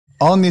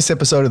On this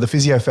episode of the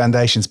Physio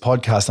Foundations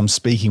podcast, I'm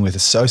speaking with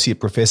Associate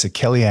Professor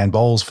Kellyanne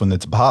Bowles from the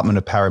Department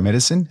of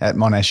Paramedicine at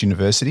Monash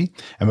University,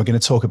 and we're going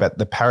to talk about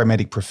the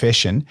paramedic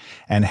profession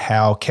and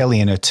how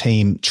Kelly and her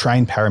team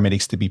train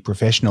paramedics to be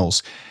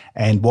professionals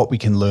and what we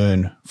can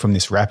learn from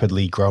this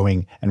rapidly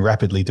growing and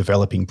rapidly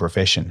developing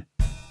profession.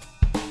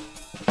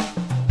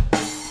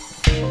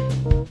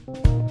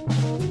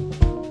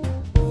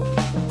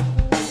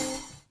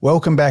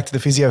 Welcome back to the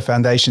Physio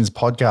Foundations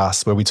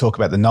podcast, where we talk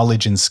about the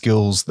knowledge and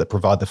skills that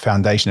provide the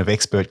foundation of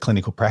expert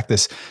clinical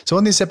practice. So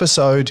on this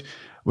episode,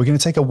 we're going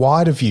to take a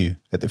wider view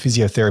at the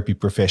physiotherapy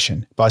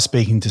profession by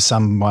speaking to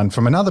someone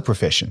from another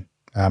profession,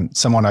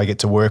 someone I get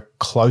to work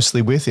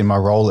closely with in my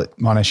role at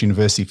Monash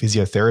University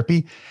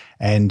Physiotherapy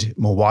and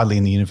more widely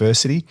in the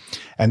university,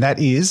 and that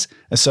is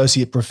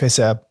Associate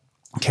Professor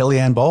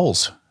Kellyanne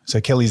Bowles. So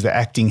Kelly's the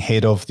acting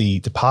head of the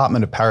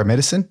Department of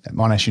Paramedicine at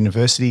Monash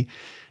University.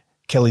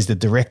 Kelly's the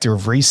Director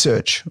of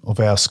Research of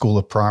our School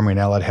of Primary and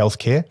Allied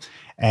Healthcare.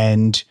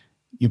 And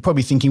you're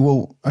probably thinking,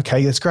 well,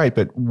 okay, that's great,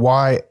 but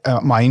why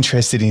am I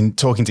interested in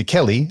talking to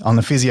Kelly on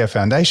the Physio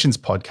Foundations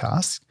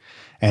podcast?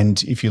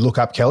 And if you look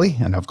up Kelly,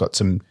 and I've got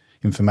some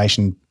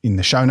information in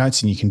the show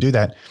notes and you can do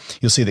that,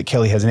 you'll see that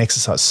Kelly has an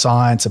exercise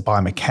science, a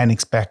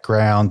biomechanics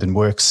background, and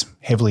works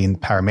heavily in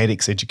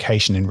paramedics,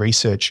 education and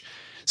research.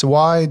 So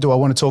why do I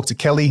want to talk to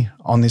Kelly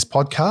on this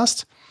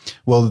podcast?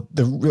 Well,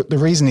 the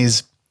reason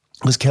is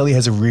because Kelly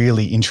has a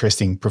really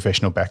interesting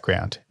professional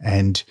background,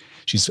 and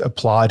she's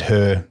applied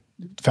her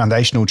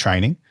foundational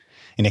training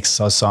in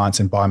exercise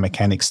science and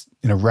biomechanics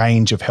in a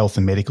range of health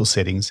and medical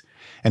settings.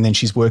 And then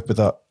she's worked with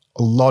a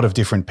lot of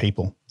different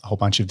people, a whole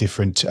bunch of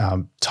different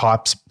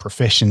types,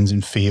 professions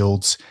and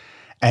fields.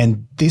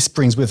 And this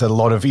brings with it a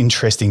lot of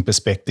interesting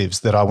perspectives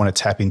that I want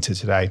to tap into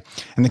today.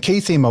 And the key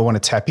theme I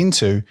want to tap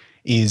into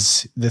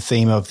is the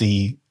theme of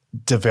the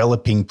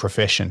developing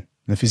profession.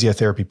 The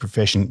physiotherapy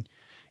profession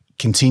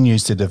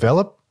continues to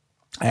develop,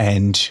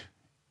 and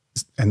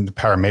the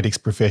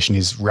paramedics profession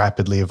is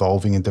rapidly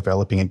evolving and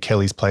developing, and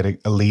Kelly's played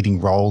a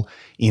leading role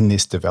in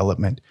this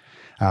development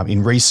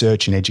in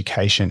research and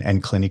education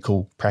and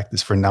clinical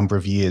practice for a number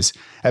of years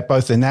at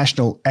both the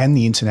national and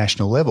the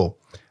international level.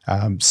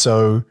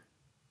 So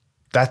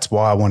that's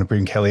why I want to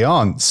bring Kelly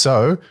on.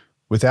 So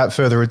without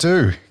further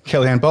ado,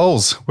 Kellyanne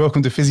Bowles,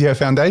 welcome to Physio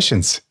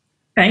Foundations.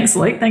 Thanks,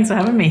 Luke. Thanks for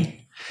having me.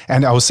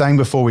 And I was saying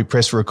before we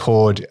press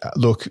record,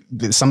 look,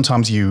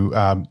 sometimes you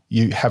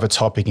have a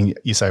topic and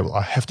you say, well,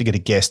 I have to get a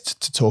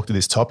guest to talk to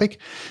this topic.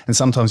 And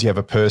sometimes you have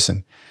a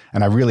person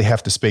and I really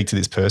have to speak to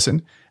this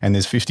person. And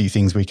there's 50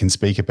 things we can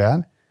speak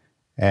about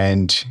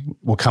and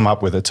we'll come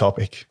up with a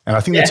topic. And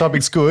I think the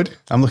topic's good.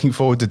 I'm looking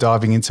forward to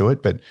diving into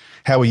it. But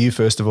how are you,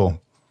 first of all?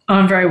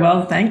 I'm very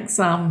well, thanks.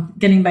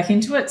 Getting back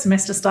into it.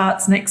 Semester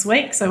starts next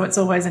week, so it's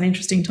always an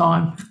interesting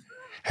time.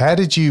 How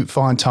did you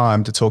find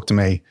time to talk to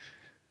me?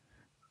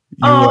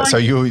 So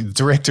you're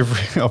Director of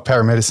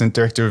Paramedicine,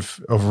 Director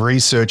of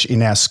Research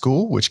in our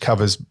school, which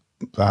covers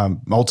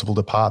multiple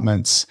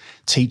departments,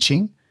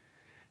 teaching,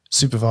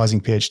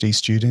 supervising PhD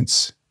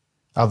students,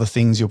 other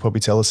things you'll probably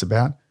tell us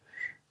about.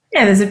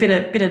 Yeah, there's a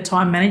bit of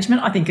time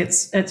management. I think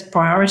it's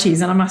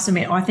priorities. And I must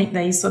admit, I think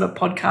these sort of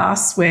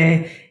podcasts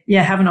where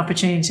have an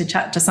opportunity to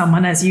chat to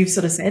someone, as you've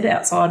sort of said,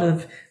 outside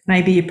of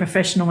maybe your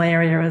professional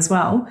area as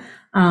well.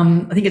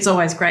 I think it's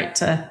always great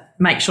to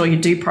make sure you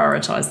do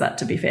prioritise that,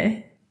 to be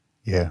fair.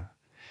 Yeah.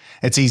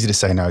 It's easy to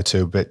say no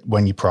to, but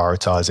when you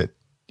prioritize it,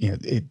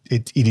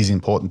 it is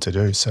important to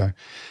do. So,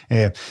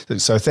 yeah.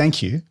 So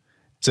thank you.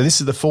 So this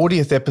is the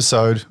 40th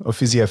episode of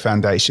Physio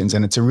Foundations,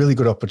 and it's a really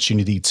good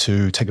opportunity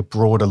to take a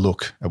broader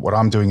look at what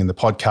I'm doing in the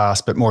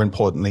podcast, but more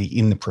importantly,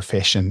 in the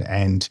profession.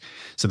 And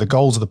so the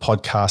goals of the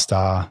podcast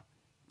are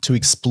to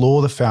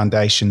explore the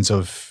foundations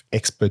of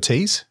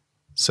expertise,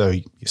 so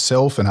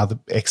yourself and other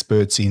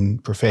experts in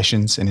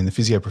professions and in the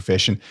physio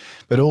profession,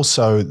 but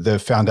also the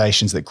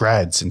foundations that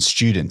grads and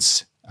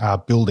students are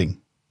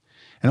building,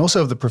 and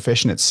also of the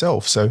profession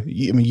itself. So,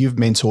 you've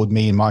mentored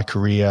me in my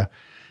career.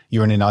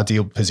 You're in an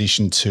ideal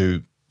position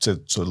to sort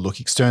of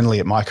look externally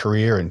at my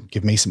career and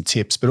give me some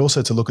tips, but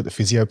also to look at the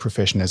physio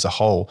profession as a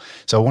whole.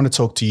 So I want to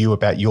talk to you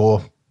about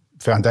your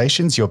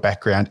foundations, your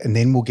background, and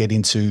then we'll get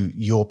into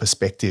your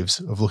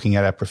perspectives of looking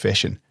at our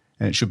profession,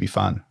 and it should be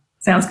fun.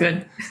 Sounds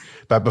good.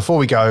 But before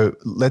we go,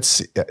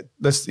 let's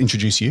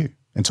introduce you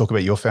and talk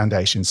about your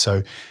foundation.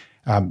 So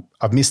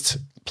I've missed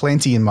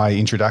plenty in my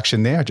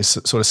introduction there. I just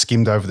sort of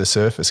skimmed over the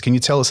surface. Can you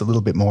tell us a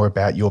little bit more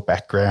about your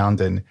background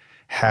and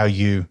how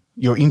your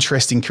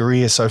interesting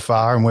career so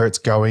far and where it's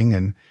going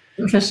and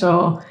for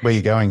sure where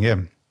you're going?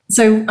 Yeah.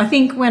 So I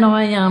think when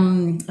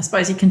I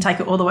suppose you can take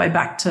it all the way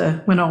back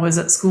to when I was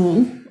at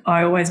school,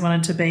 I always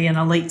wanted to be an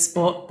elite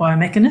sport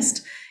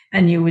biomechanist,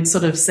 and you would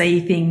sort of see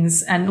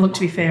things. And look,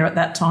 to be fair, at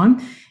that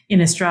time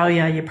in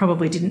Australia, you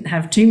probably didn't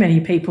have too many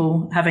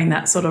people having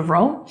that sort of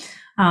role.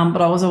 But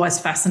I was always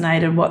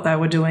fascinated what they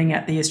were doing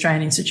at the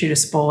Australian Institute of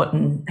Sport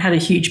and had a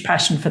huge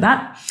passion for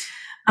that.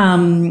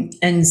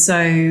 And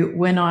so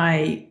when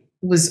I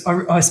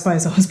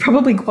suppose I was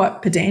probably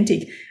quite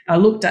pedantic. I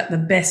looked at the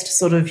best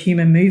sort of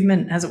human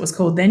movement, as it was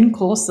called then,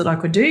 course that I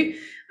could do.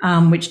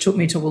 which took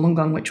me to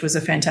Wollongong, which was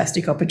a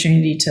fantastic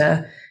opportunity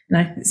to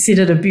sit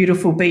at a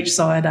beautiful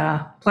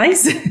beachside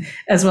place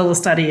as well as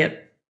study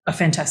at a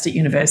fantastic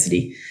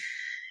university.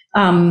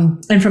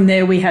 And from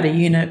there, we had a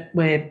unit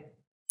where,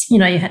 you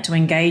had to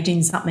engage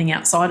in something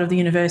outside of the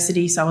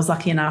university. So I was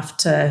lucky enough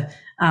to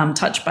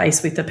touch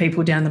base with the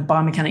people down the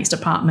biomechanics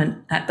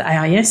department at the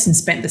AIS and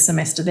spent the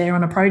semester there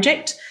on a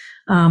project,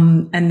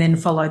 and then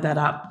followed that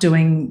up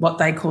doing what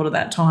they called at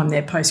that time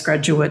their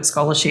postgraduate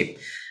scholarship.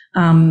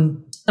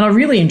 And I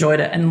really enjoyed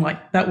it. And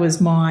that was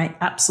my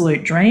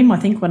absolute dream. I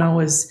think when I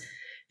was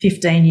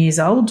 15 years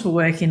old to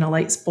work in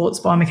elite sports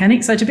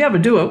biomechanics. So to be able to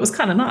do it was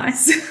kind of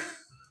nice.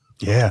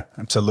 Yeah,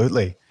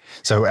 absolutely.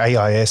 So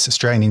AIS,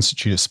 Australian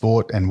Institute of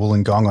Sport, and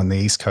Wollongong on the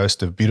east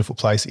coast of beautiful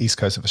place, east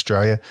coast of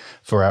Australia,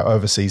 for our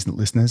overseas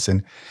listeners.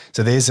 And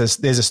so there's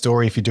a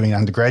story if you're doing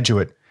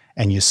undergraduate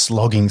and you're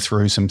slogging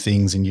through some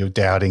things and you're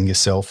doubting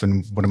yourself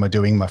and what am I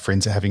doing? My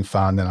friends are having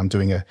fun and I'm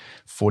doing a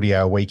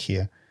 40-hour week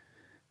here.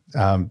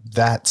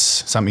 That's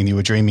something you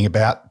were dreaming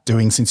about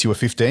doing since you were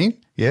 15?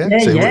 Yeah?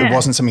 It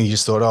wasn't something you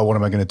just thought, oh, what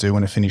am I going to do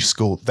when I finish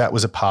school? That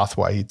was a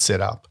pathway you'd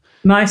set up.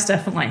 Most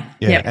definitely.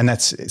 Yeah. Yep. And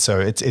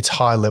it's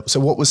high level. So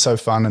what was so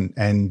fun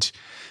and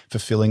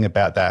fulfilling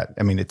about that?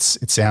 I mean, it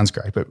sounds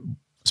great, but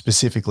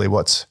specifically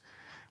what's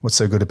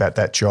so good about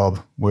that job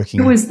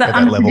working at that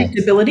level? It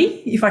was the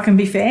unpredictability, if I can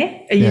be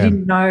fair. You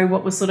didn't know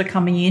what was sort of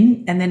coming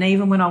in. And then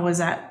even when I was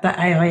at the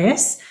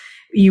AIS,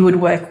 you would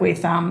work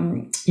with,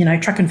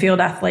 track and field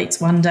athletes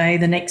one day,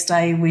 the next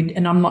day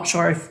and I'm not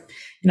sure if,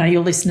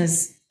 your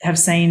listeners have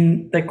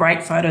seen the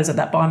great photos of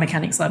that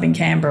biomechanics lab in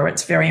Canberra.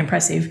 It's very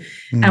impressive.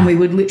 And we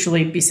would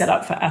literally be set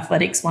up for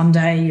athletics one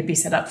day. You'd be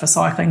set up for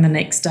cycling the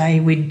next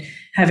day. We'd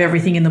have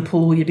everything in the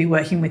pool. You'd be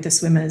working with the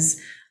swimmers.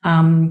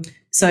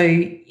 So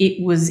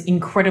it was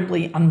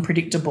incredibly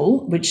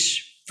unpredictable,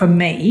 which for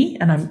me,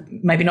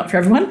 and maybe not for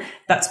everyone,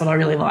 that's what I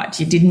really liked.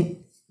 You didn't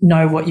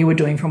know what you were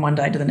doing from one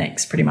day to the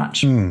next, pretty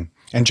much. And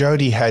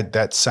Jodie had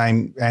that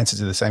same answer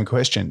to the same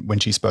question when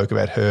she spoke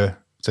about her.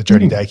 So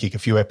Jodie Daykick a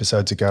few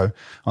episodes ago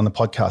on the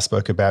podcast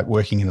spoke about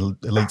working in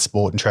elite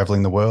sport and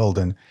traveling the world.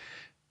 And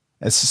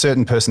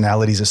certain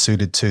personalities are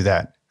suited to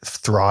that,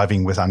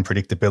 thriving with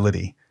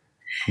unpredictability,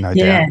 no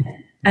doubt.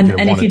 And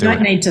if you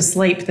don't need to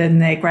sleep, then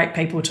they're great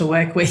people to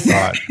work with.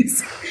 Right.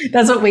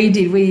 That's what we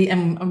did.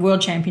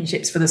 World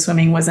Championships for the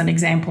swimming was an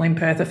example in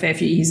Perth a fair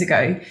few years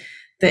ago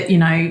that,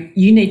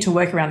 you need to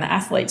work around the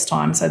athletes'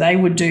 time. So they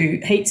would do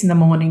heats in the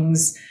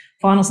mornings,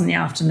 finals in the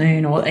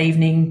afternoon or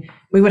evening.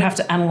 We would have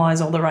to analyse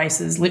all the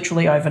races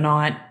literally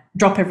overnight,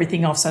 drop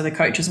everything off so the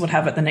coaches would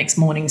have it the next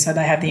morning so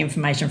they have the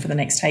information for the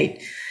next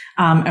heat.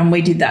 And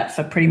we did that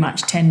for pretty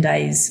much 10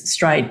 days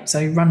straight,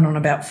 so running on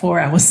about 4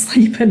 hours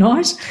sleep a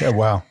night. Yeah,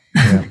 wow.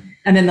 Yeah.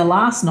 And then the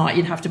last night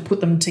you'd have to put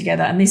them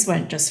together, and this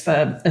weren't just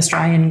for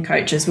Australian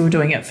coaches, we were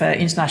doing it for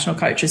international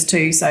coaches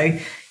too. So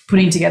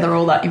putting together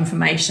all that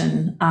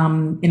information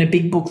in a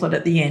big booklet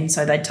at the end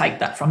so they'd take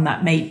that from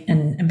that meet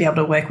and be able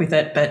to work with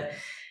it. But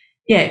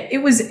yeah, it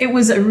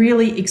was a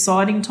really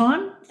exciting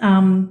time.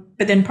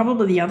 But then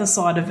probably the other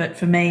side of it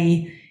for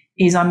me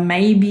is I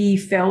maybe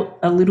felt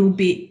a little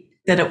bit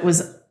that it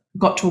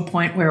got to a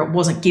point where it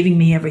wasn't giving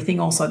me everything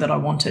also that I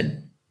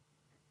wanted.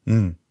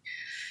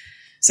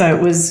 So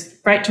it was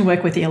great to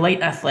work with the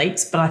elite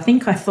athletes, but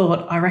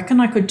I reckon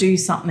I could do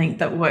something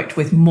that worked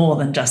with more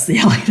than just the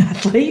elite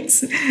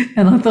athletes.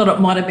 And I thought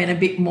it might have been a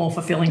bit more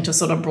fulfilling to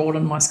sort of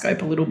broaden my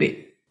scope a little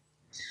bit.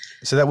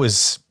 So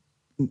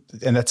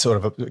that's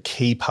sort of a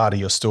key part of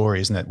your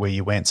story, isn't it, where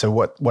you went? So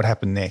what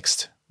happened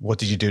next? What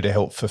did you do to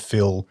help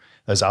fulfill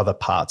those other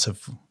parts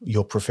of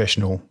your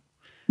professional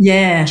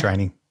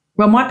training?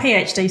 Well, my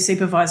PhD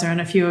supervisor,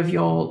 and a few of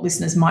your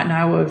listeners might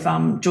know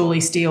of Julie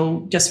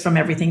Steele, just from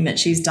everything that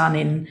she's done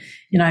in,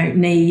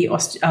 knee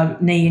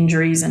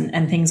injuries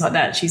and things like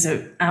that. She's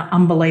an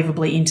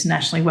unbelievably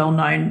internationally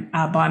well-known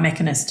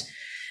biomechanist.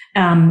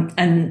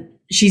 And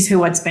she's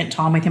who I'd spent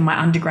time with in my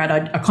undergrad.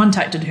 I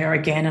contacted her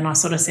again and I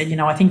sort of said,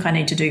 I think I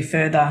need to do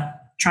further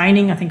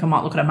training. I think I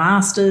might look at a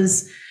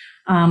master's.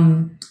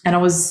 And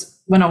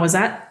when I was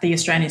at the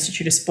Australian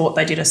Institute of Sport,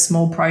 they did a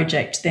small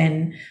project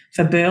then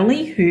for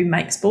Burley, who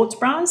make sports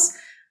bras.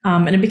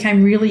 And it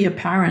became really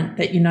apparent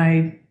that,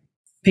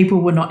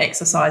 people were not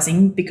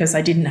exercising because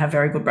they didn't have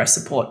very good breast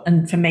support.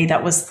 And for me,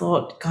 that was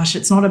thought, gosh,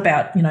 it's not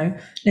about,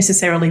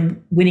 necessarily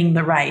winning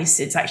the race.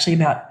 It's actually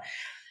about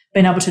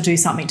being able to do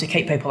something to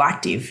keep people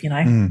active,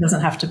 It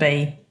doesn't have to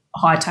be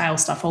hightail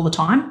stuff all the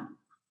time.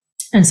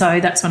 And so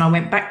that's when I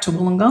went back to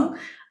Wollongong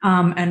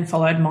and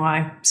followed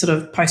my sort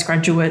of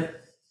postgraduate,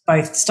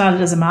 both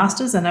started as a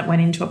master's and it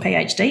went into a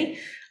PhD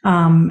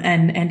and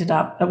ended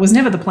up, it was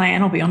never the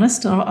plan, I'll be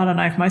honest. I don't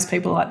know if most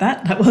people are like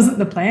that. That wasn't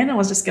the plan. I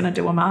was just going to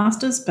do a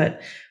master's,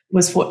 but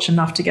was fortunate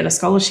enough to get a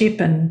scholarship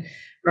and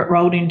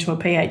rolled into a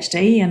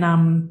PhD and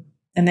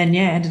then,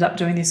 ended up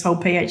doing this whole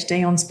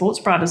PhD on sports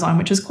bra design,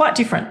 which is quite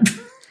different.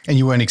 And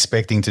you weren't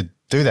expecting to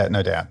do that,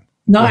 no doubt.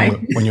 No.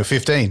 When you were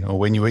 15 or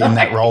when you were in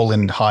that role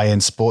in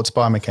high-end sports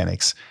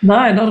biomechanics.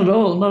 No, not at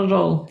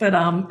all. But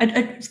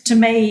to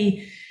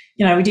me,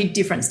 we did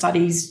different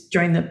studies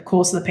during the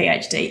course of the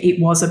PhD. It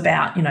was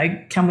about,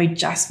 can we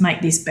just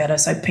make this better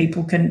so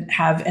people can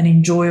have an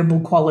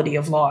enjoyable quality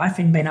of life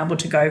and being able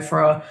to go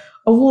for a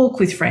walk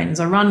with friends,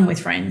 a run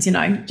with friends,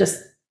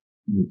 just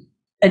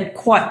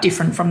quite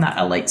different from that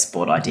elite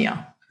sport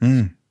idea.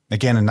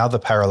 Again, another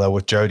parallel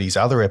with Jodie's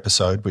other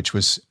episode,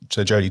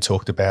 so Jodie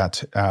talked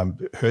about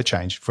her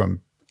change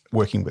from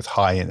working with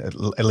high and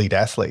elite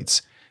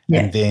athletes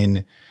and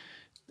then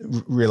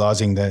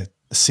realizing the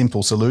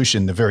simple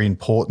solution, the very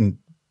important,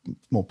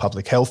 more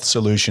public health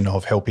solution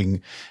of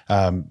helping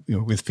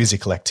with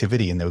physical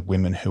activity in the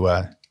women who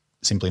are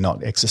simply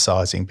not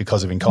exercising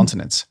because of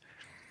incontinence.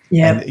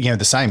 Yeah. And,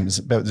 the same,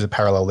 there's a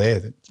parallel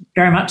there.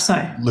 Very much so.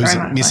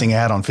 Missing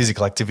out on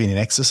physical activity and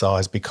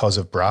exercise because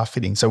of bra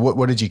fitting. So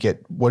what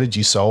did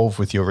you solve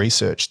with your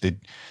research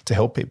to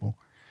help people?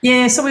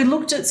 Yeah, so we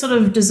looked at sort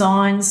of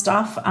design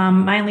stuff,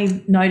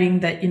 mainly noting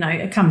that,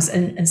 it comes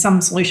and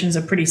some solutions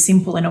are pretty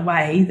simple in a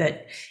way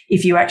that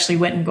if you actually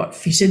went and got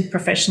fitted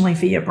professionally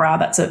for your bra,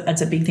 that's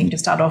a big thing to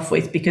start off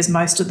with, because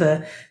most of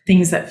the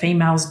things that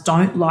females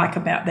don't like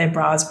about their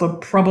bras were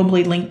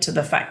probably linked to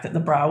the fact that the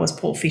bra was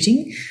poor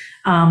fitting.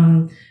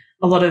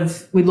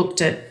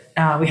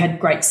 We had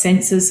great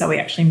sensors, so we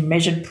actually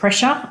measured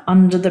pressure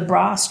under the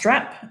bra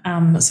strap.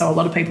 So a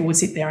lot of people would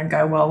sit there and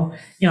go, well,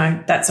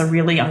 that's a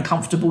really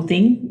uncomfortable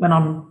thing when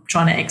I'm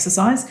trying to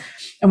exercise.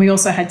 And we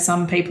also had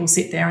some people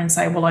sit there and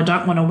say, well, I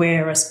don't want to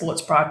wear a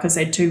sports bra because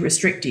they're too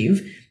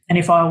restrictive. And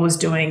if I was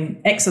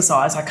doing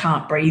exercise, I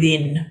can't breathe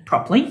in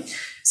properly.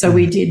 So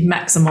we did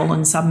maximal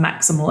and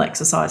submaximal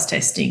exercise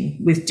testing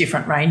with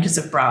different ranges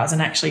of bras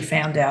and actually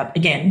found out,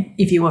 again,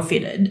 if you were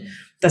fitted,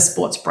 the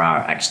sports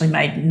bra actually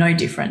made no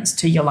difference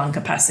to your lung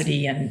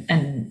capacity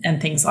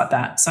and things like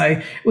that. So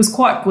it was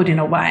quite good in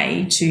a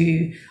way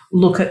to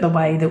look at the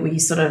way that we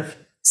sort of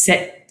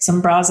set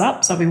some bras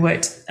up. So we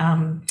worked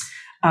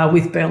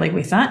with Burley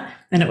with that,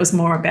 and it was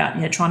more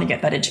about trying to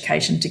get that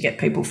education to get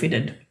people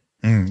fitted.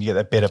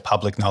 That better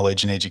public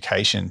knowledge and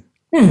education.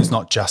 It's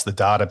not just the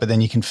data, but then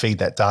you can feed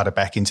that data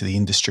back into the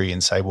industry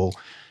and say, well,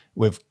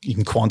 you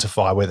can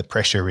quantify where the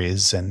pressure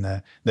is and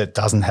that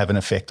doesn't have an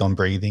effect on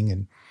breathing.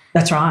 And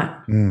that's right.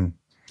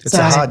 It's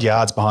the hard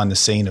yards behind the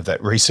scene of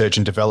that research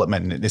and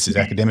development. And this is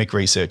academic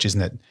research,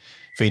 isn't it?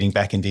 Feeding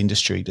back into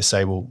industry to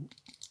say, well,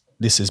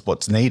 this is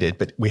what's needed,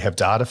 but we have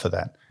data for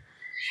that.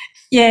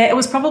 Yeah, I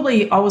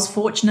was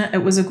fortunate.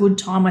 It was a good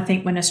time, I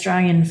think, when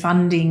Australian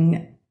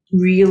funding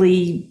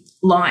really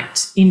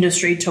liked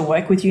industry to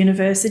work with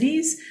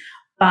universities,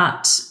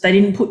 but they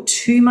didn't put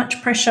too much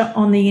pressure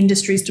on the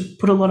industries to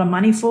put a lot of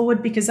money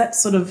forward, because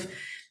that's sort of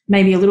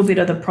maybe a little bit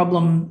of the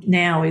problem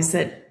now, is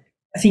that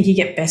I think you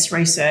get best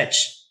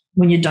research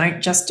when you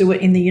don't just do it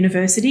in the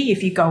university.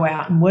 If you go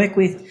out and work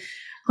with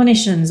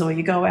clinicians or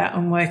you go out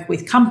and work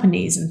with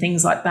companies and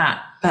things like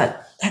that,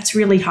 but that's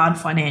really hard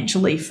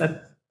financially for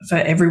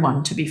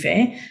everyone, to be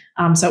fair.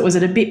 So it was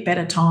at a bit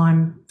better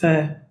time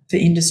for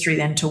industry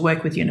then to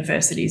work with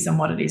universities than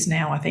what it is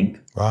now, I think.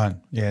 Right.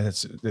 Yeah,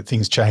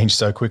 things change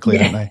so quickly,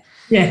 don't they?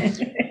 Yeah.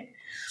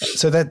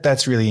 So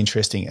that's really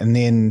interesting. And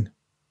then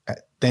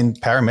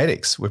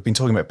paramedics. We've been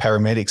talking about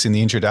paramedics in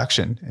the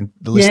introduction, and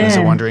the listeners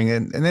are wondering,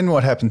 and then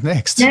what happened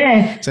next?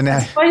 Yeah. So now,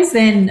 I suppose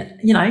then,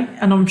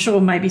 and I'm sure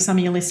maybe some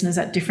of your listeners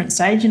at different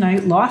stage,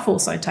 life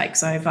also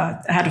takes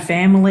over. I had a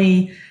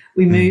family.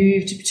 We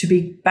moved to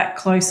be back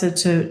closer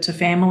to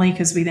family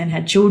because we then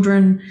had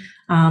children,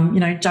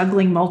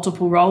 juggling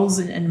multiple roles.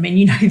 And I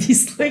mean,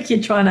 this, Luke,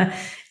 you're trying to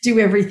do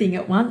everything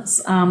at once.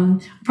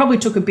 Probably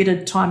took a bit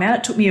of time out.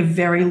 It took me a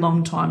very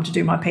long time to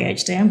do my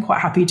PhD. I'm quite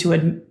happy to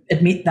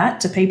admit that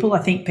to people. I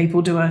think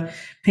people do a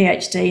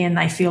PhD and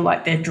they feel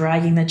like they're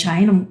dragging the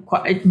chain.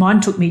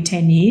 Mine took me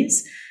 10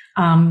 years.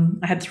 I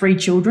had 3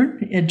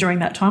 children during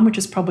that time, which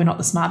is probably not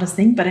the smartest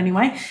thing, but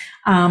anyway.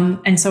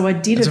 And so I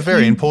did. It's a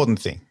very important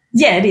thing.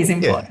 Yeah, it is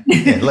important.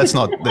 Yeah. Let's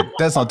not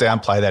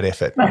downplay that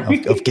effort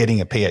of getting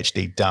a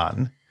PhD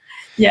done.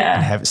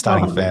 Yeah, and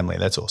starting a family.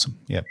 That's awesome.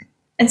 Yeah.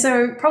 And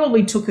so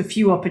probably took a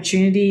few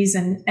opportunities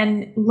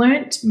and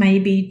learnt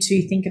maybe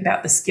to think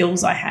about the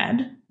skills I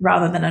had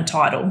rather than a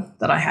title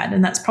that I had.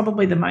 And that's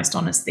probably the most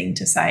honest thing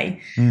to say.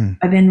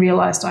 I then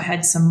realised I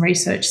had some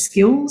research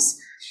skills.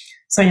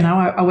 So,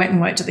 I went and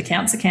worked at the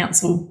Cancer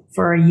Council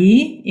for a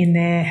year in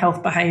their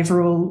health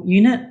behavioural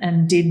unit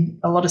and did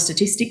a lot of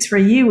statistics for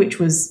a year, which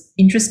was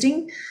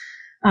interesting.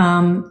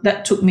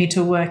 That took me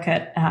to work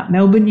at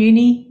Melbourne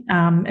Uni,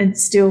 and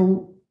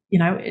still,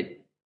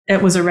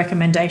 it was a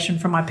recommendation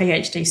from my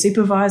PhD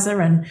supervisor,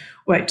 and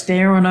worked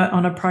there on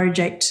a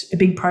project, a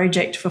big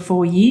project, for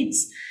 4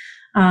 years.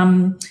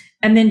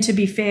 And then, to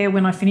be fair,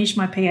 when I finished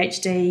my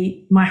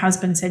PhD, my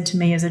husband said to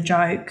me as a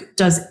joke,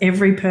 "Does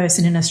every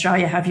person in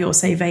Australia have your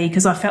CV?"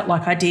 Because I felt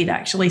like I did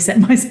actually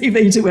send my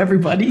CV to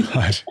everybody.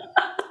 Right.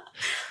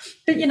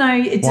 But,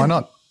 it's why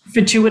not?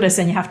 Fortuitous,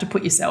 and you have to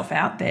put yourself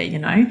out there,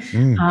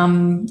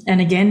 And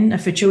again, a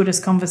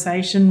fortuitous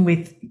conversation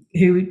with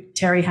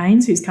Terry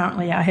Haynes, who's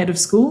currently our head of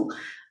school.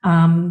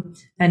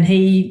 And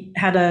he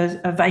had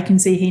a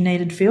vacancy he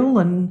needed fill,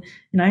 and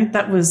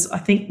that was, I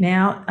think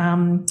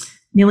now,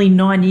 nearly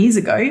 9 years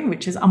ago,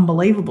 which is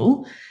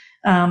unbelievable.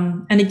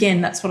 And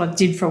again, that's what I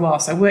did for a while.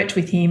 So I worked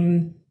with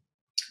him,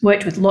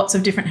 worked with lots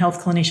of different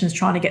health clinicians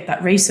trying to get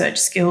that research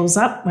skills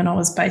up when I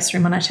was based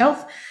through Monash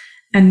Health.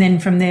 And then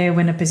from there,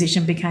 when a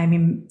position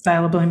became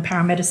available in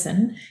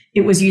paramedicine,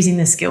 it was using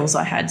the skills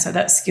I had. So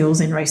that's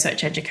skills in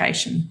research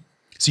education.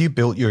 So you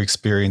built your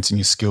experience and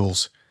your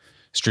skills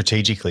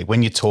strategically.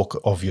 When you talk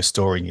of your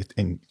story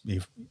and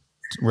you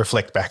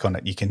reflect back on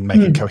it, you can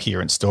make a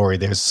coherent story.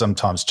 There's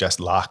sometimes just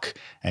luck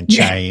and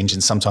change,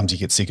 and sometimes you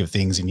get sick of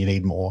things and you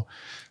need more.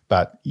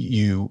 But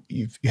you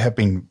have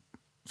been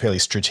fairly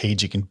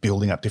strategic in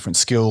building up different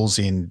skills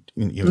in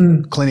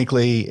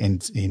clinically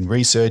and in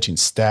research, in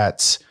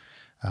stats,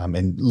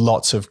 and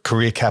lots of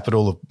career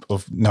capital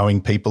of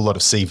knowing people, a lot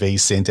of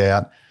CVs sent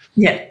out.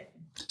 Yeah.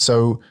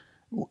 So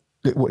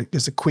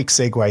there's a quick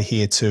segue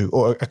here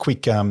or a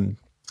quick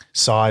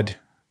side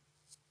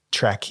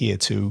track here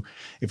to,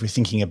 if we're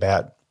thinking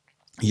about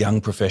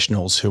young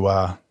professionals who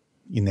are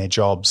in their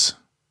jobs,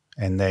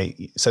 and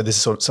so there's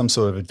some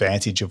sort of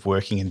advantage of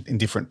working in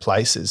different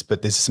places,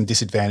 but there's some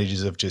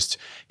disadvantages of just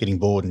getting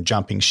bored and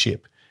jumping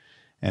ship.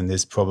 And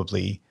there's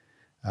probably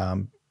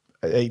an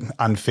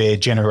unfair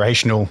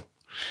generational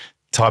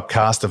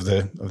typecast of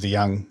the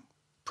young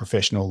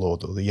professional or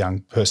the young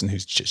person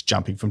who's just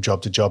jumping from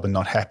job to job and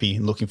not happy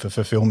and looking for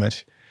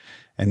fulfillment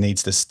and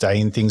needs to stay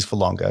in things for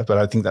longer. But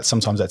I think that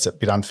sometimes that's a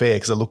bit unfair,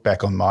 because I look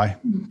back on my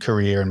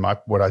career and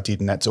what I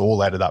did, and that's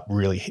all added up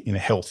really in a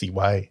healthy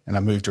way. And I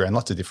moved around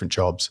lots of different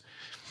jobs.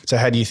 So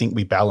how do you think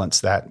we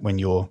balance that when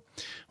you're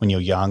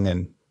young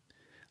and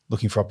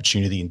looking for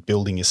opportunity and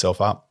building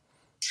yourself up?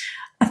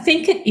 I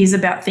think it is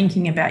about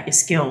thinking about your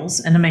skills.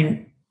 And I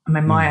mean,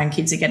 my own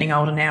kids are getting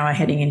older now, are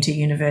heading into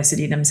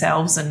university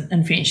themselves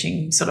and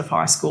finishing sort of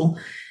high school.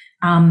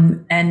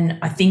 And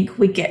I think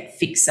we get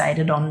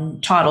fixated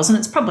on titles, and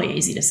it's probably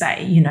easy to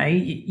say,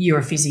 you're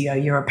a physio,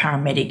 you're a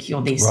paramedic,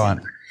 you're this. Right.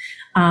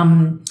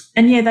 And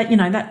yeah,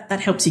 that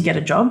helps you get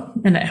a job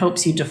and it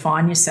helps you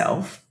define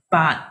yourself.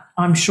 But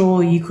I'm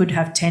sure you could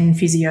have 10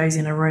 physios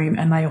in a room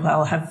and they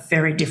all have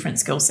very different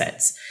skill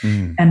sets.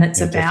 And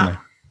it's about definitely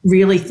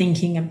really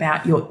thinking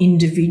about your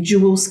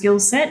individual skill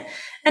set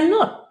and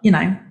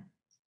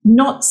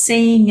not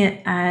seeing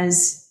it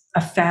as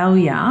a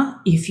failure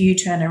if you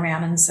turn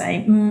around and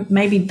say,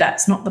 maybe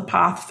that's not the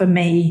path for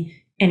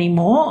me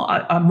anymore.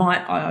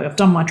 I've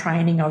done my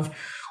training, I've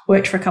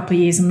worked for a couple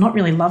of years, I'm not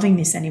really loving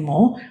this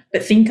anymore.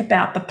 But think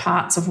about the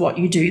parts of what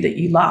you do that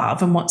you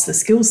love and what's the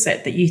skill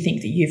set that you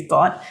think that you've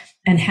got,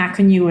 and how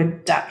can you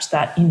adapt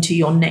that into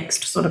your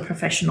next sort of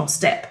professional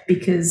step?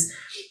 Because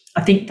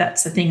I think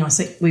that's the thing.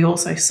 We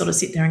also sort of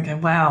sit there and go,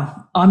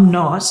 wow, I'm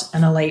not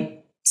an elite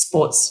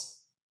sports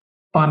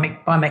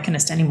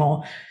biomechanist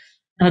anymore.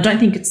 And I don't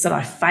think it's that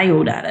I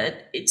failed at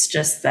it. It's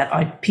just that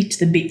I picked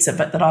the bits of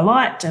it that I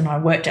liked and I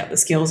worked out the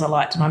skills I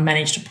liked and I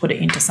managed to put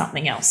it into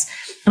something else.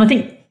 And I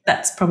think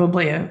that's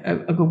probably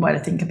a good way to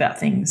think about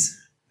things.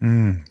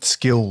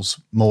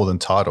 Skills more than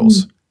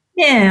titles.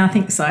 Yeah, I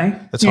think so.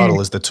 The title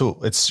is the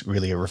tool. It's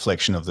really a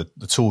reflection of the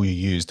tool you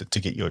used to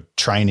get your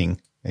training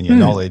and your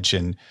knowledge.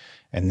 And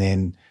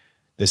then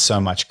there's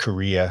so much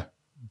career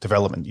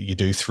development you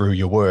do through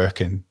your work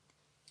and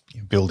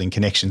building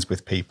connections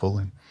with people.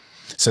 And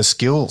so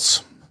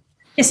skills.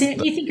 Yes,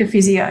 and you think of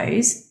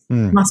physios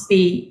must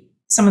be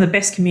some of the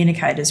best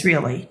communicators,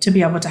 really, to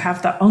be able to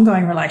have that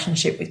ongoing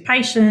relationship with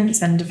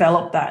patients and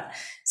develop that.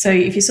 So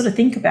if you sort of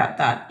think about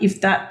that,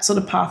 if that sort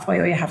of pathway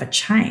or you have a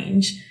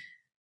change,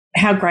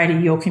 how great are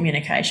your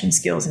communication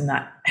skills in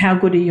that? How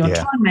good are your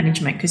time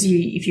management? Because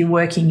if you're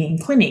working in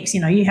clinics,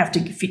 you have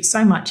to fit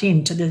so much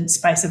into the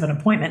space of an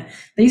appointment.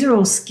 These are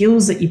all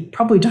skills that you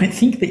probably don't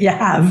think that you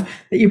have,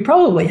 that you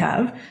probably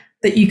have,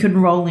 that you can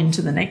roll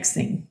into the next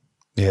thing.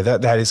 Yeah,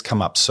 that has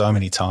come up so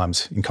many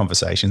times in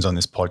conversations on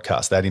this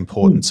podcast, that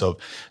importance of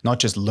not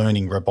just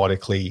learning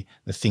robotically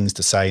the things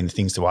to say and the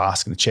things to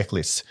ask and the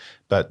checklists,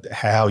 but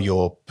how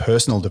your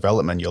personal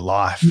development, your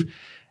life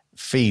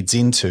feeds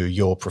into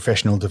your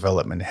professional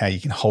development, how you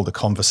can hold a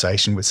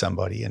conversation with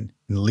somebody and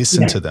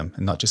listen to them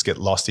and not just get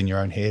lost in your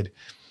own head.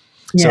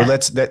 So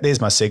there's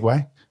my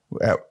segue.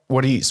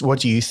 What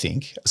do you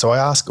think? So I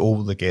ask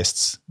all the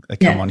guests that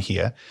come on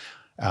here,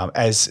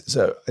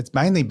 so it's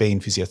mainly been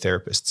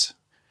physiotherapists.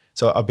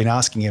 So I've been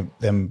asking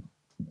them,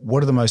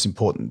 what are the most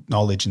important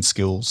knowledge and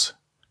skills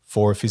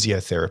for a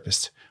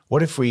physiotherapist?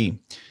 What if we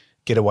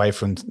get away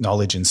from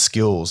knowledge and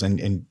skills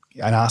and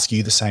ask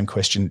you the same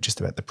question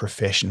just about the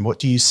profession? What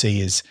do you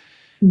see as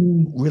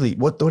really,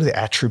 what are the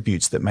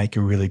attributes that make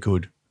a really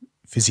good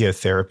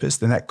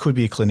physiotherapist? And that could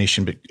be a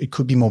clinician, but it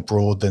could be more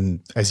broad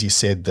than, as you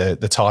said, the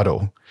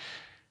title.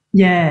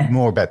 Yeah.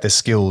 More about their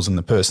skills and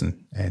the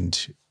person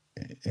and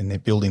they're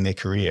building their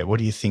career. What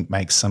do you think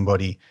makes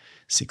somebody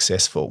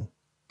successful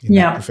in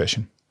that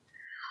profession?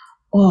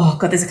 Oh,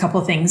 God, there's a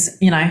couple of things.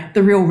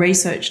 The real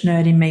research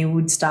nerd in me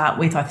would start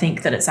with, I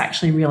think that it's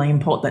actually really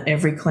important that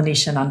every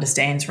clinician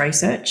understands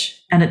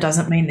research, and it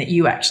doesn't mean that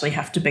you actually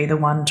have to be the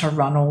one to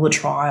run all the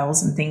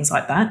trials and things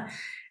like that.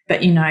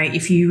 But,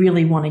 if you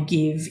really want to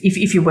give,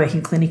 if you're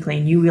working clinically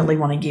and you really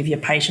want to give your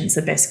patients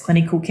the best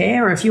clinical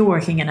care, or if you're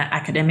working in an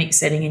academic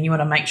setting and you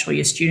want to make sure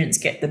your students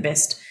get the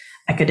best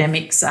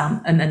academics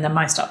and then the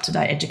most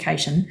up-to-date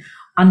education,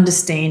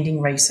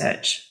 understanding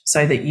research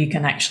so that you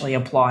can actually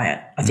apply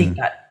it. I think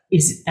that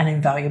is an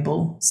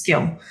invaluable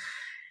skill.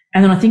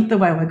 And then I think the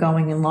way we're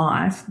going in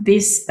life,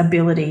 this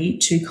ability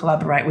to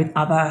collaborate with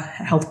other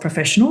health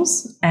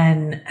professionals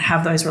and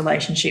have those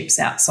relationships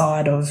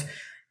outside of,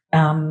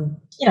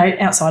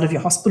 outside of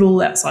your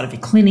hospital, outside of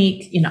your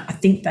clinic, I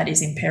think that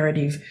is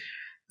imperative.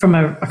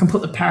 I can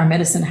put the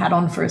paramedicine hat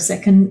on for a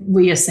second.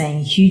 We are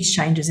seeing huge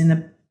changes in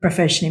the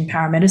profession in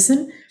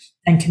paramedicine,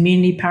 and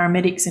community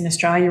paramedics in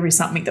Australia is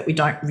something that we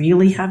don't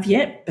really have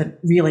yet, but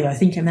really I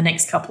think in the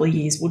next couple of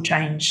years will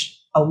change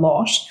a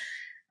lot.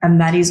 And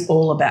that is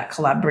all about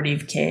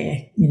collaborative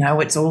care.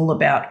 It's all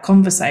about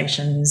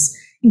conversations,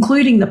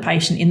 including the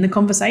patient in the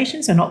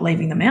conversation, so not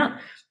leaving them out,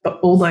 but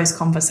all those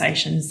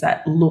conversations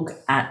that look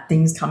at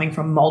things coming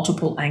from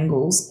multiple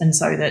angles. And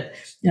so that,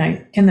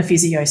 can the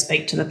physio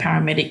speak to the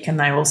paramedic? Can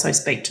they also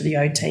speak to the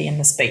OT and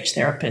the speech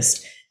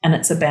therapist? And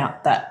it's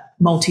about that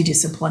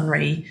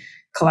multidisciplinary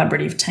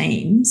collaborative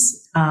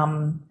teams.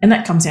 And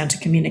that comes down to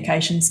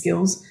communication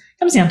skills,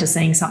 comes down to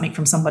seeing something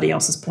from somebody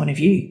else's point of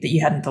view that you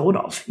hadn't thought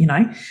of,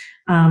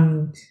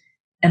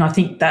 and I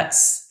think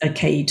that's a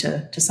key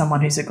to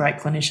someone who's a great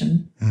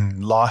clinician.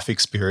 Life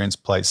experience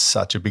plays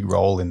such a big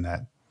role in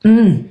that.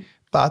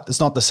 But it's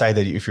not to say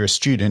that if you're a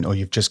student or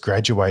you've just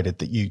graduated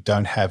that you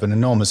don't have an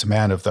enormous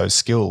amount of those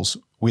skills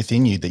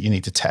within you that you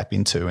need to tap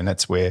into, and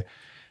that's where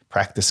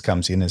practice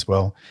comes in as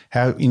well.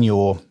 How in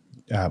your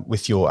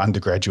with your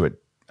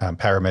undergraduate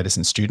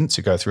paramedicine students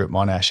who go through at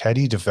Monash, how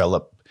do you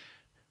develop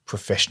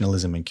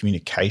professionalism and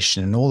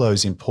communication and all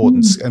those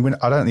important and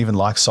I don't even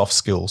like soft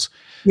skills.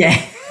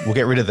 Yeah. We'll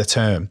get rid of the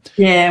term.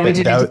 Yeah, we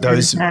do.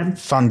 Those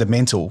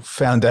fundamental,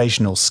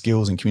 foundational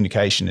skills in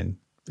communication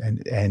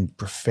and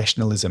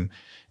professionalism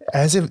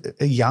as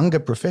a younger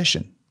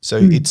profession. So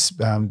it's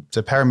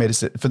so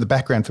paramedicine, for the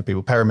background for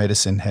people,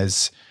 paramedicine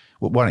has,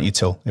 well, why don't you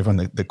tell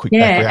everyone the quick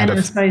background of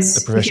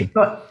the profession? If you've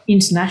got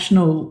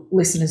international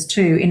listeners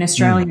too, in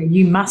Australia,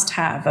 you must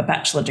have a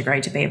bachelor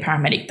degree to be a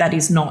paramedic. That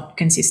is not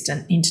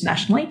consistent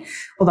internationally,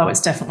 although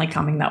it's definitely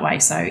coming that way.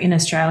 So in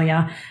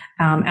Australia,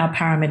 our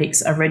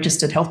paramedics are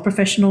registered health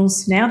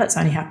professionals now. That's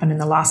only happened in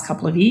the last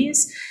couple of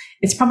years.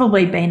 It's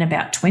probably been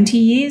about 20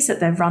 years that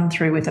they've run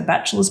through with a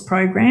bachelor's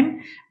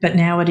program, but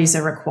now it is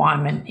a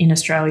requirement. In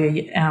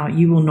Australia,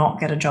 you will not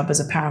get a job as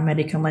a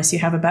paramedic unless you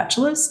have a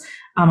bachelor's.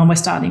 And we're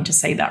starting to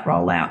see that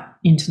roll out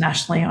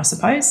internationally, I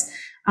suppose.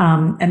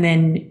 And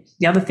then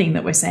the other thing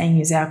that we're seeing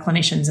is our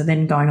clinicians are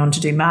then going on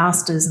to do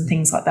masters and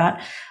things like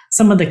that.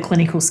 Some of the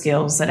clinical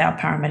skills that our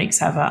paramedics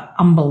have are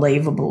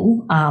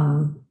unbelievable.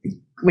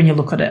 When you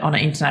look at it on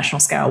an international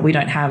scale, we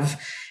don't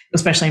have,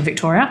 especially in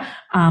Victoria,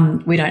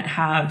 we don't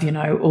have,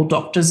 all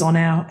doctors on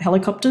our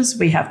helicopters.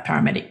 We have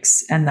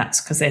paramedics, and that's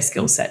because their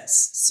skill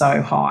set's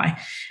so high.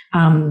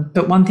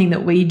 But one thing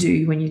that we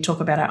do when you talk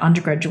about our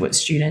undergraduate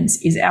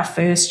students is our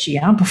first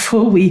year,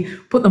 before we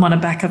put them on the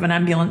back of an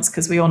ambulance,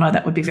 because we all know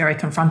that would be very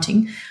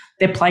confronting,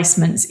 their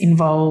placements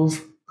involve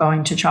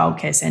going to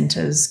childcare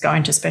centres,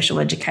 going to special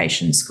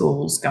education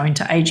schools, going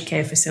to aged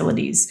care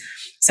facilities.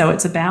 So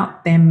it's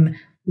about them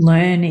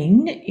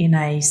learning in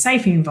a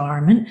safe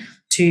environment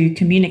to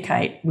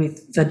communicate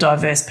with the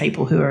diverse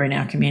people who are in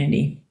our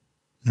community.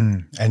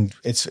 And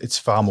it's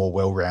far more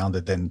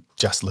well-rounded than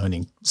just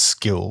learning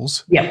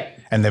skills. Yep.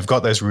 And they've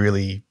got those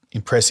really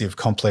impressive,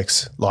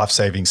 complex,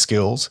 life-saving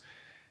skills,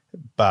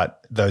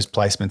 but those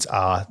placements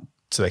are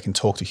so they can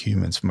talk to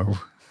humans from all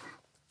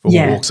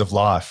walks of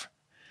life.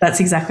 That's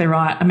exactly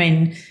right. I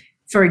mean,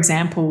 for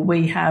example,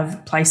 we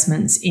have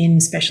placements in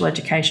special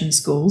education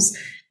schools,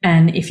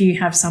 and if you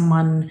have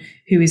someone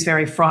who is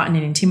very frightened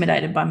and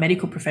intimidated by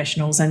medical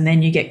professionals, and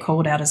then you get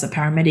called out as a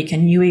paramedic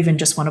and you even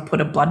just want to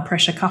put a blood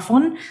pressure cuff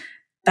on,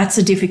 that's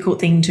a difficult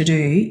thing to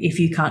do if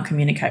you can't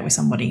communicate with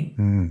somebody.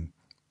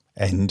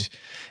 And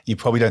you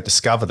probably don't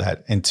discover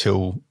that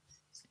until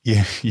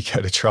you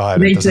go to try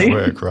it. It doesn't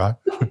work, right?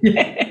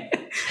 Yeah,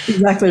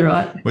 exactly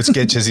right. Which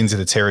gets us into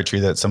the territory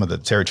that some of the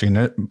territory in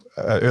an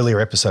earlier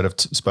episode I've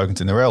spoken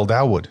to Narelle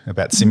Dalwood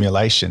about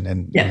simulation.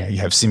 And you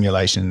have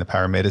simulation in the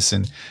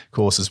paramedicine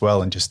course as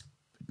well. And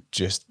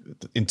just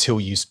until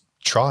you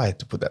try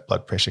to put that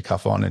blood pressure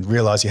cuff on and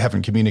realize you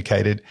haven't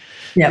communicated,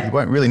 you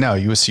won't really know.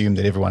 You assume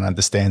that everyone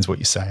understands what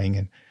you're saying.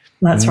 And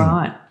that's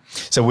right.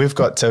 So we've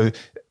got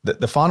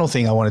the final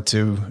thing I wanted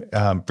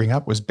to bring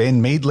up was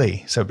Ben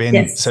Meadley. So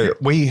Ben, so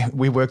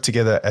we work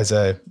together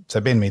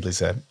so Ben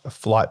Meadley's a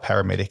flight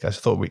paramedic. I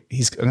thought I'm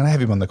going to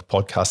have him on the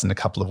podcast in a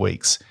couple of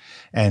weeks,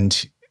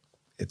 and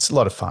it's a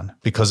lot of fun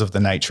because of the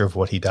nature of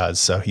what he does.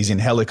 So he's in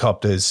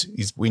helicopters,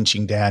 he's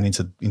winching down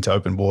into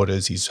open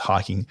waters, he's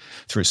hiking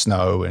through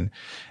snow and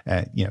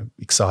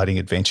exciting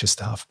adventure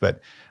stuff.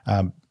 But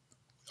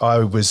I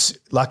was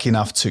lucky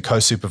enough to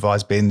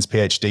co-supervise Ben's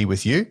PhD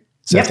with you.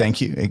 So thank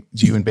you.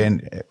 You and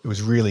Ben, it was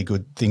a really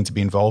good thing to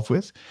be involved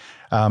with.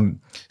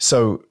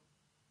 So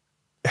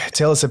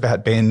tell us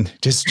about Ben,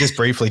 just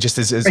briefly, just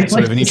as Briefly,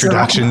 sort of an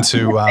introduction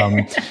to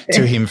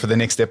Yeah. him for the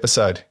next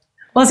episode.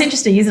 Well, it's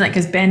interesting, isn't it?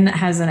 Because Ben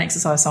has an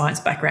exercise science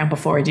background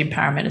before he did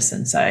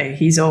paramedicine. So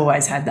he's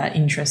always had that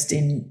interest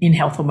in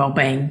health and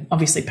wellbeing.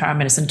 Obviously,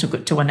 paramedicine took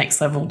it to a next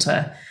level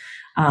to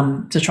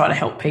try to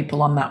help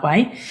people on that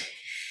way.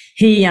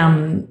 He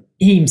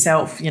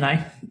himself,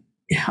 I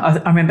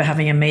remember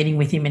having a meeting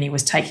with him and he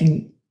was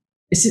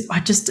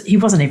he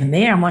wasn't even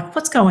there. I'm like,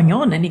 what's going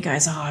on? And he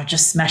goes, I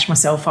just smashed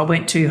myself. I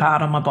went too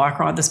hard on my bike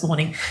ride this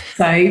morning.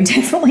 So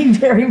definitely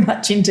very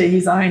much into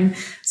his own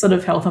sort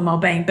of health and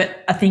wellbeing.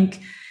 But I think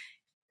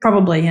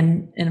probably,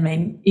 and I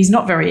mean, he's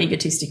not very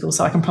egotistical,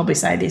 so I can probably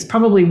say this,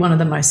 probably one of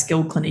the most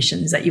skilled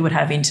clinicians that you would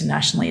have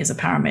internationally as a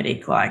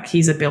paramedic, like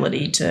his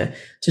ability to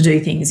do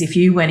things. If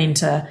you went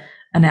into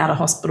an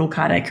out-of-hospital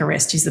cardiac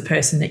arrest, he's the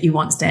person that you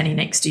want standing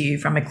next to you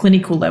from a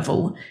clinical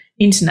level,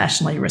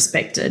 internationally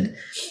respected,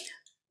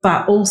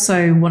 but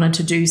also wanted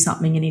to do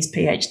something in his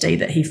PhD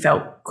that he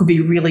felt could be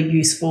really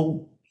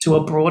useful to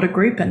a broader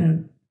group.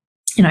 And,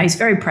 he's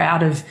very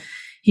proud of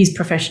his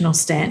professional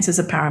stance as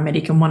a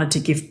paramedic and wanted to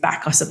give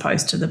back, I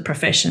suppose, to the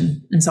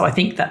profession. And so I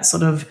think that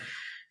sort of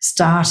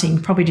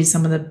starting probably did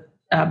some of the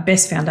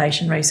best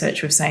foundation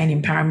research we've seen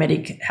in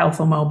paramedic health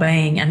and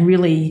wellbeing, and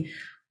really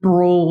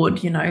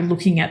broad,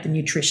 looking at the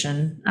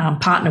nutrition,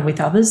 partnered with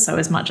others. So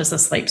as much as the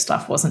sleep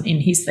stuff wasn't in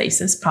his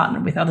thesis,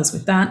 partnered with others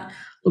with that,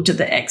 looked at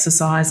the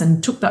exercise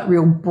and took that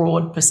real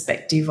broad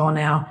perspective on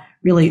our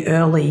really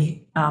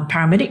early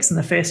paramedics in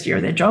the first year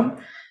of their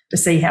job to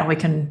see how we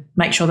can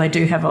make sure they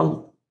do have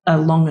a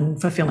long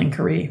and fulfilling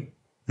career.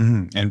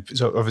 And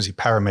so obviously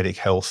paramedic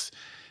health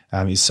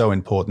is so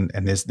important,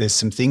 and there's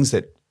some things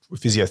that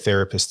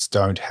physiotherapists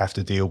don't have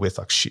to deal with,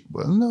 like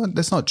no,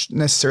 that's not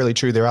necessarily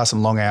true. There are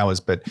some long hours,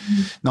 but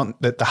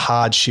not that the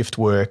hard shift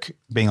work,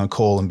 being on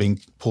call and being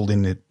pulled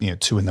in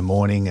at 2 a.m.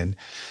 and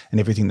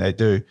everything they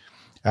do.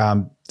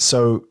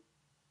 So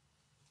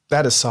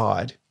that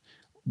aside,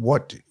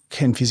 what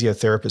can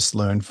physiotherapists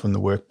learn from the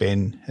work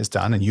Ben has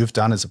done and you've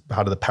done as a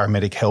part of the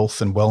paramedic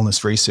health and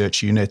wellness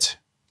research unit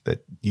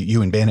that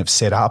you and Ben have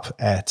set up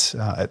at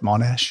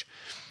Monash?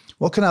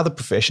 What can other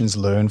professions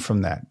learn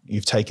from that?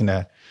 You've taken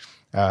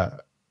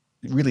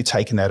really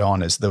taken that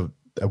on as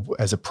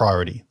a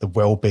priority, the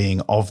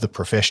well-being of the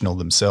professional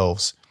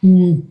themselves.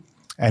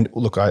 And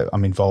look,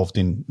 I'm involved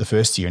in the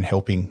first year in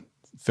helping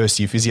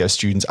first-year physio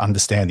students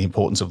understand the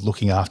importance of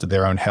looking after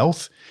their own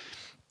health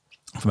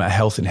from our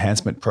health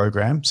enhancement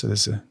program. So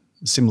there's a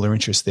similar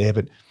interest there.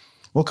 But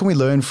what can we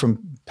learn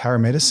from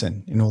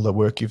paramedicine in all the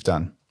work you've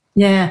done?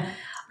 Yeah,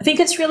 I think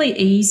it's really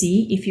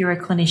easy if you're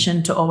a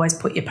clinician to always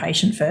put your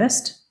patient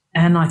first.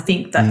 And I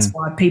think that's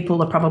why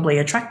people are probably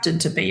attracted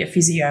to be a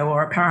physio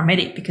or a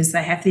paramedic, because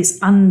they have this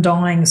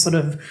undying sort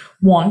of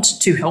want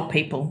to help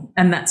people.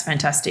 And that's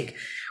fantastic.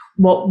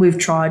 What we've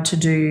tried to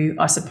do,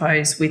 I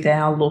suppose, with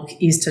our look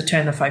is to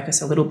turn the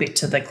focus a little bit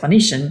to the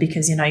clinician,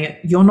 because,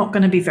 you're not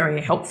going to be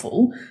very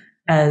helpful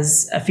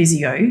as a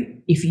physio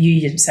if you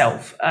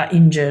yourself are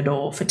injured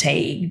or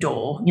fatigued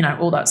or,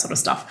 all that sort of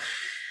stuff.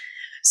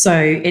 So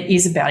it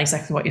is about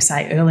exactly what you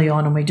say early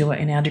on, and we do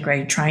it in our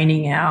degree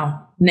training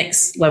our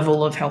next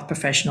level of health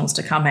professionals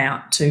to come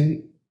out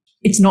to,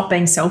 it's not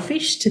being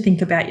selfish to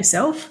think about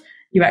yourself.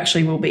 You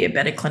actually will be a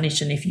better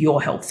clinician if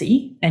you're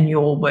healthy and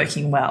you're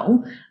working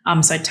well.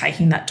 So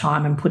taking that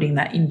time and putting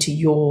that into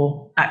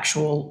your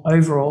actual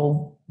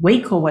overall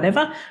week or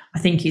whatever, I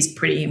think is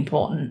pretty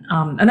important.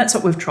 And that's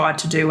what we've tried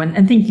to do,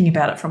 and thinking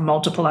about it from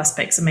multiple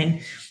aspects. I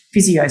mean,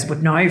 physios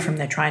would know from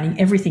their training,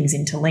 everything's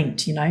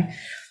interlinked,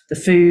 the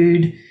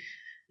food,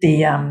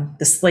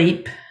 the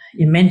sleep,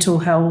 your mental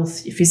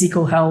health, your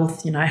physical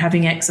health,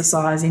 having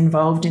exercise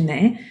involved in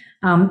there.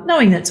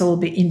 Knowing that it's all a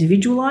bit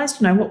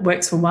individualised, what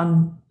works for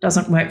one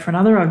doesn't work for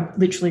another. I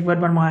literally read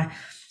one of my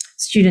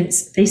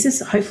students'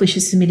 thesis, hopefully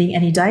she's submitting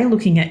any day,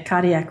 looking at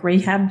cardiac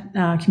rehab,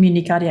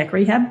 community cardiac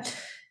rehab.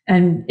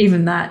 And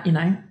even that,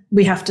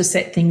 we have to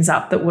set things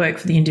up that work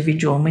for the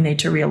individual, and we need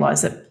to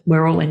realise that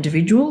we're all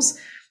individuals,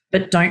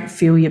 but don't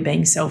feel you're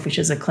being selfish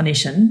as a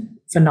clinician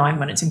for knowing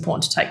when it's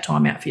important to take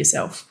time out for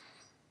yourself.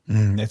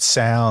 It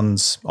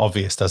sounds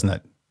obvious, doesn't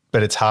it?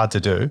 But it's hard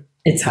to do.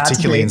 It's hard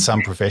particularly to do. in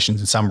some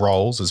professions and some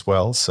roles as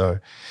well. So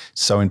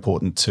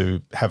important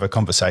to have a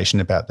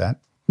conversation about that.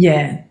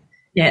 Yeah.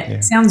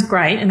 Sounds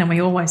great. And then we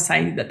always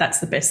say that that's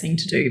the best thing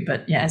to do.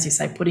 But yeah, as you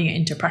say, putting it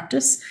into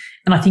practice.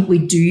 And I think we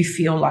do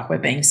feel like we're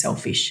being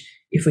selfish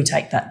if we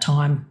take that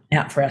time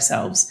out for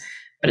ourselves.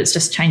 But it's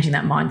just changing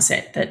that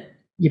mindset that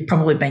you're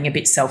probably being a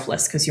bit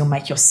selfless, because you'll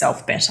make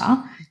yourself better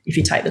if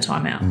you take the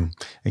time out.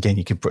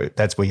 Again,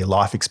 that's where your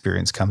life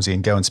experience comes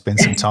in. Go and spend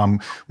some time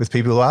with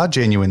people who are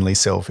genuinely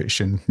selfish,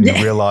 and you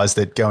realise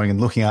that going and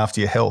looking after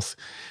your health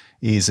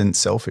isn't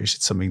selfish.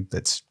 It's something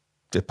that's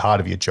a part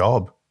of your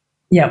job.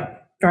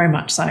 Yep, very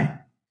much so.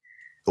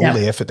 All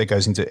the effort that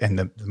goes into, and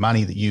the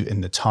money that you,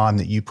 and the time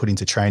that you put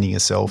into training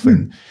yourself,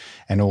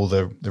 and all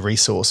the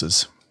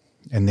resources.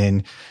 And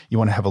then you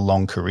want to have a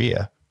long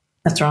career.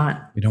 That's right.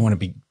 You don't want to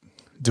be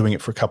doing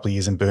it for a couple of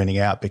years and burning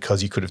out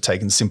because you could have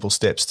taken simple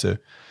steps to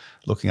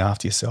looking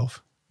after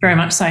yourself. Very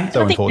much so.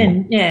 So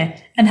important.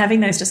 And having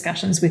those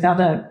discussions with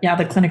other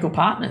clinical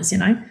partners,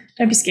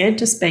 don't be scared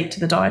to speak to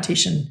the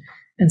dietitian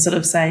and sort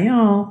of say,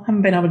 oh, I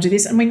haven't been able to do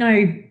this. And we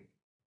know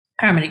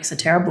paramedics are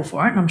terrible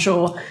for it. And I'm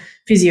sure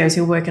physios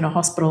who work in a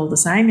hospital are the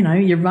same.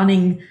 You're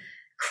running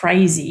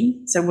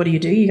crazy. So what do?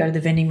 You go to the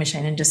vending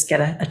machine and just get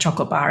a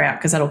chocolate bar out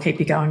because that'll keep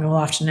you going all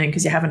afternoon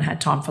because you haven't had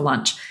time for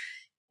lunch.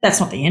 That's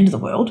not the end of the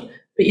world.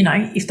 But,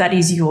 if that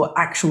is your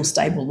actual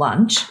stable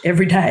lunch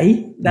every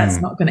day,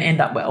 that's not going to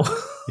end up well.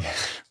 Yeah,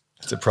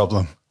 it's a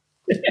problem.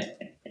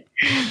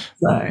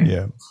 So,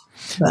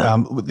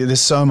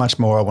 there's so much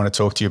more I want to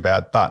talk to you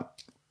about,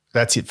 but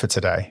that's it for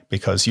today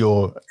because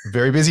you're a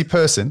very busy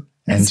person.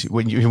 And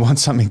when you want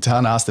something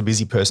done, ask the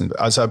busy person.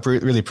 So I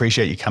really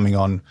appreciate you coming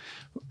on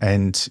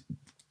and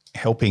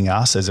helping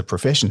us as a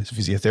profession, as a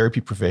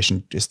physiotherapy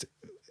profession, just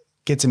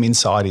get some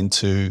insight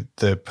into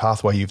the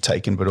pathway you've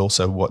taken, but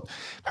also what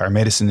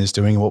paramedicine is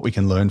doing and what we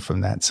can learn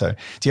from that. So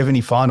do you have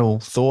any final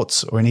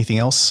thoughts or anything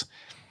else?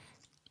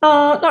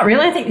 Not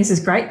really. I think this is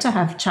great to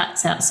have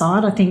chats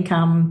outside. I think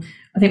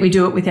we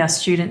do it with our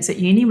students at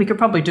uni. We could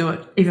probably do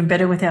it even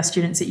better with our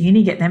students at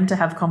uni, get them to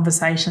have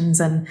conversations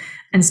and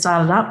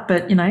start it up.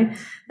 But,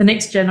 the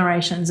next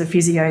generations of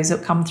physios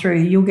that come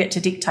through, you'll get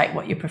to dictate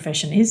what your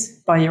profession is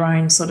by your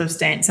own sort of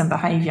stance and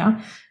behaviour.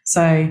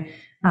 So,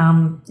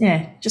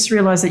 just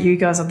realise that you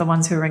guys are the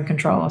ones who are in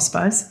control, I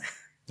suppose.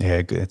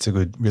 Yeah, it's a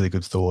really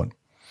good thought.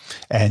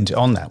 And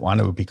on that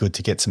one, it would be good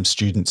to get some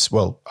students.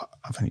 Well,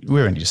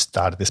 we've only just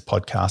started this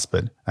podcast,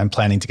 but I'm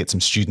planning to get some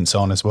students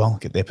on as well,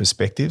 get their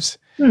perspectives.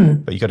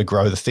 But you got to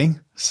grow the thing.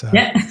 So,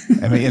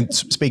 and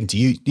speaking to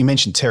you, you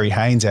mentioned Terry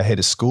Haynes, our head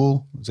of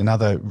school. There's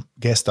another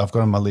guest I've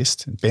got on my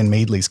list. Ben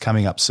Meadley's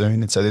coming up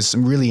soon. And so there's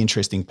some really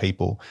interesting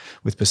people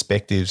with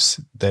perspectives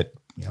that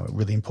are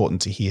really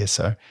important to hear.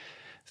 So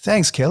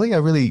thanks, Kelly. I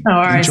really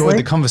enjoyed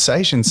the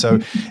conversation. So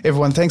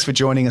everyone, thanks for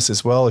joining us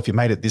as well. If you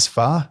made it this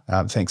far,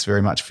 thanks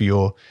very much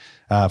for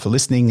for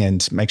listening,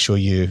 and make sure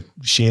you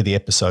share the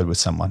episode with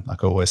someone,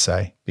 like I always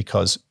say,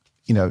 because,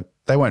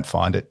 they won't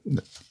find it.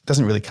 It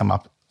doesn't really come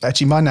up.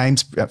 Actually, my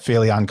name's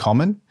fairly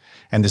uncommon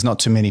and there's not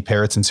too many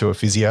peritons who are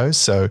physios.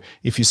 So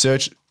if you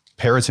search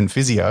Periton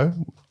Physio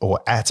or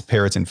at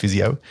Periton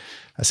Physio,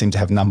 I seem to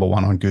have number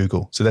one on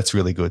Google. So that's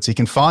really good. So you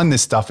can find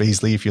this stuff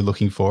easily if you're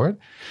looking for it.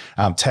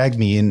 Tag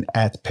me in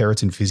at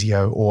Periton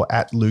Physio or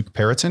at Luke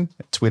Periton,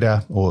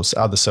 Twitter or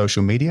other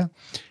social media.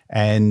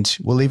 And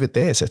we'll leave it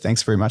there. So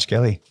thanks very much,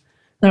 Kelly.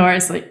 No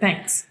worries, Luke.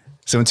 Thanks.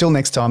 So until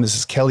next time, this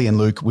is Kelly and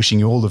Luke wishing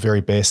you all the very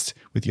best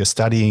with your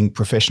studying,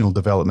 professional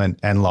development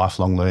and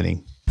lifelong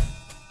learning.